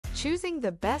Choosing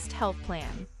the best health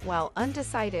plan while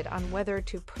undecided on whether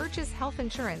to purchase health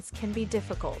insurance can be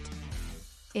difficult.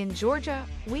 In Georgia,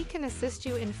 we can assist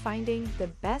you in finding the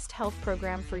best health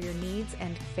program for your needs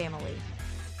and family.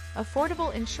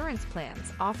 Affordable Insurance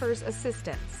Plans offers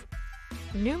assistance.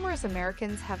 Numerous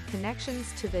Americans have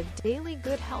connections to the daily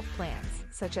good health plans,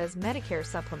 such as Medicare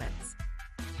supplements.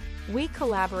 We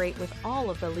collaborate with all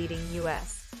of the leading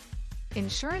U.S.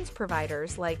 insurance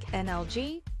providers like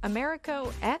NLG,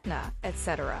 Americo, Aetna,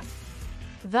 etc.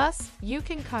 Thus, you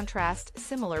can contrast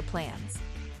similar plans.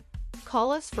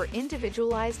 Call us for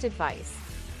individualized advice,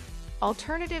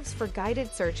 alternatives for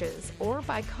guided searches, or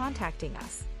by contacting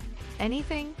us.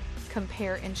 Anything?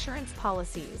 Compare insurance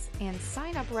policies and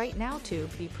sign up right now to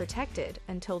be protected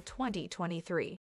until 2023.